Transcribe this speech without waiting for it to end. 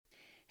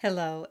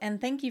Hello,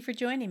 and thank you for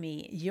joining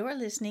me. You're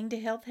listening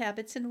to Health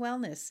Habits and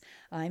Wellness.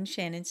 I'm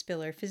Shannon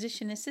Spiller,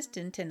 physician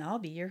assistant, and I'll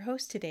be your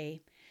host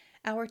today.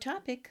 Our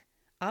topic: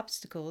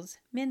 obstacles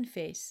men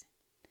face.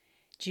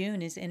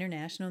 June is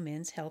International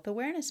Men's Health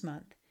Awareness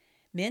Month.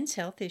 Men's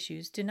health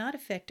issues do not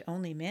affect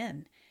only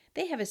men,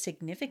 they have a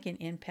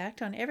significant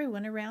impact on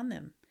everyone around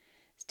them.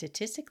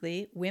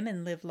 Statistically,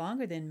 women live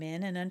longer than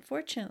men, and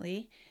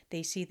unfortunately,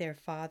 they see their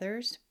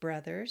fathers,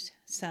 brothers,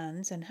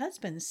 sons, and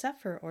husbands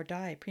suffer or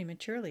die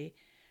prematurely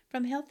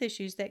from health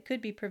issues that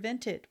could be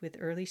prevented with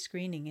early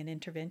screening and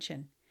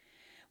intervention.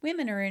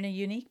 Women are in a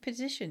unique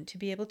position to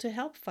be able to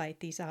help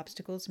fight these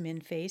obstacles men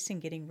face in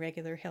getting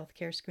regular health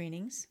care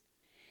screenings.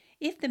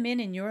 If the men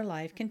in your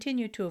life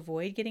continue to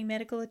avoid getting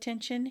medical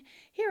attention,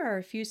 here are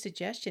a few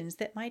suggestions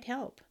that might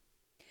help.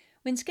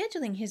 When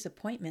scheduling his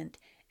appointment,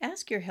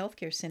 ask your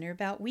healthcare center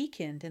about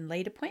weekend and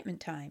late appointment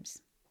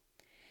times.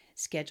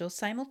 Schedule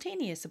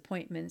simultaneous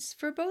appointments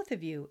for both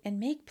of you and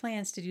make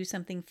plans to do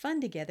something fun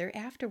together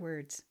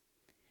afterwards.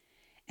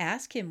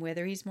 Ask him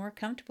whether he's more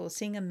comfortable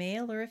seeing a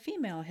male or a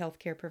female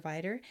healthcare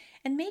provider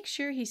and make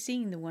sure he's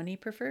seeing the one he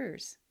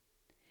prefers.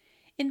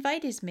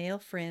 Invite his male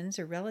friends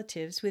or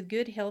relatives with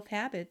good health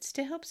habits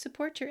to help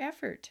support your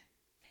effort.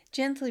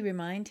 Gently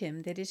remind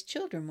him that his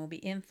children will be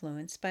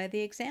influenced by the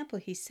example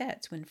he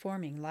sets when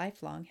forming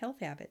lifelong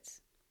health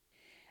habits.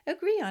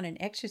 Agree on an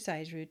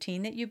exercise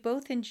routine that you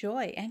both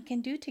enjoy and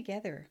can do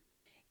together.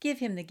 Give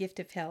him the gift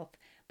of health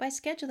by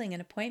scheduling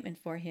an appointment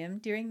for him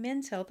during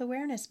Men's Health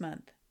Awareness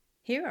Month.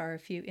 Here are a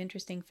few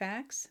interesting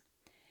facts.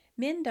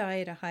 Men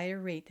die at a higher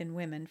rate than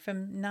women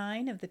from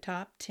 9 of the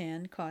top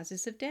 10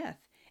 causes of death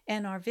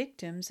and are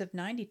victims of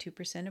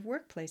 92% of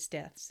workplace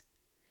deaths.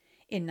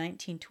 In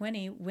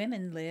 1920,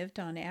 women lived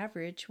on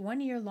average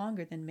 1 year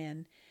longer than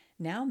men.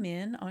 Now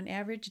men on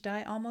average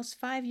die almost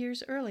 5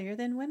 years earlier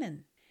than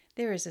women.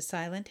 There is a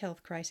silent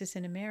health crisis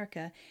in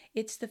America.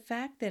 It's the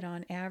fact that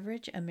on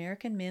average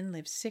American men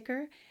live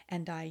sicker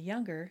and die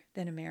younger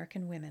than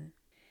American women.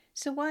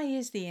 So why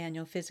is the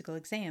annual physical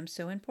exam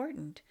so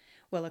important?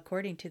 Well,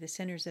 according to the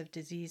Centers of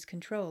Disease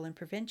Control and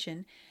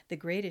Prevention, the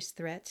greatest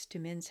threats to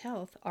men's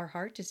health are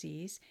heart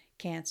disease,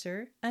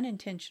 cancer,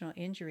 unintentional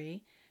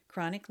injury,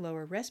 chronic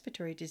lower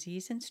respiratory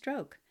disease, and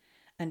stroke.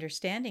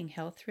 Understanding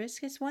health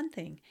risk is one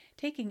thing.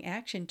 Taking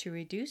action to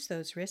reduce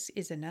those risks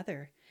is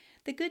another.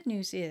 The good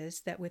news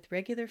is that with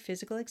regular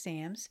physical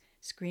exams,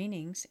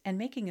 screenings, and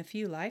making a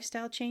few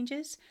lifestyle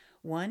changes,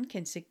 one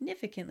can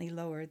significantly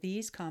lower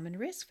these common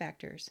risk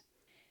factors.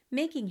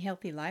 Making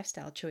healthy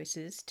lifestyle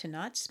choices to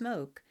not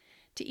smoke,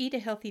 to eat a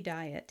healthy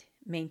diet,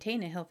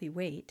 maintain a healthy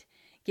weight,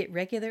 get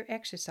regular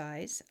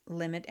exercise,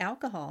 limit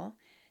alcohol,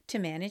 to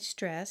manage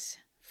stress,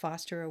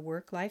 foster a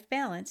work-life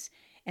balance,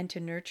 and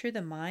to nurture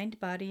the mind,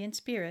 body, and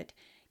spirit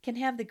can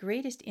have the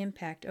greatest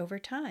impact over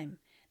time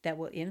that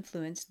will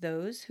influence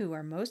those who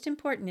are most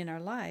important in our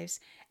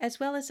lives as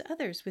well as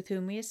others with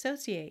whom we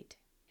associate.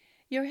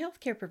 Your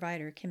healthcare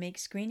provider can make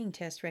screening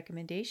test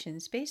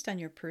recommendations based on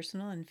your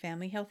personal and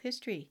family health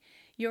history,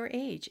 your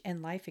age,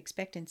 and life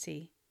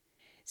expectancy.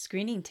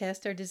 Screening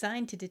tests are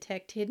designed to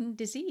detect hidden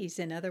disease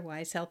in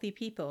otherwise healthy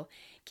people.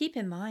 Keep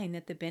in mind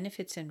that the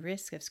benefits and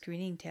risks of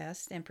screening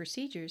tests and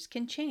procedures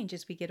can change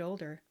as we get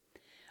older.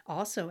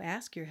 Also,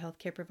 ask your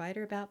healthcare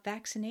provider about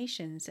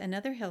vaccinations and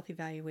other health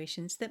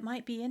evaluations that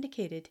might be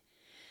indicated.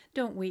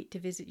 Don't wait to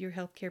visit your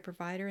healthcare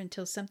provider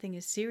until something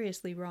is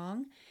seriously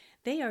wrong.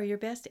 They are your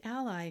best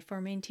ally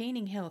for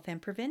maintaining health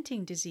and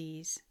preventing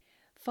disease.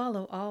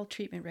 Follow all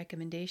treatment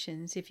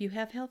recommendations if you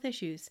have health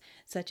issues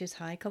such as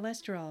high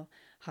cholesterol,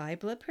 high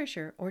blood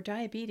pressure, or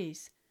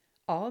diabetes.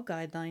 All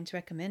guidelines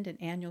recommend an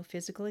annual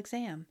physical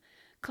exam.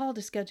 Call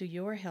to schedule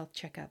your health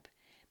checkup.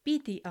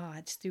 Beat the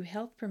odds through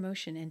health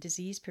promotion and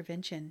disease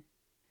prevention.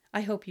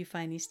 I hope you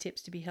find these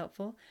tips to be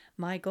helpful.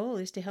 My goal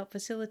is to help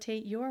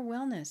facilitate your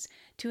wellness,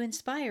 to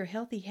inspire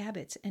healthy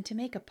habits, and to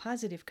make a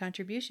positive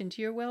contribution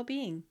to your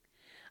well-being.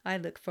 I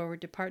look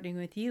forward to partnering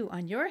with you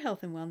on your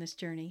health and wellness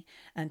journey.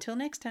 Until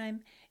next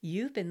time,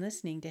 you've been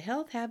listening to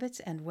Health Habits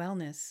and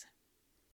Wellness.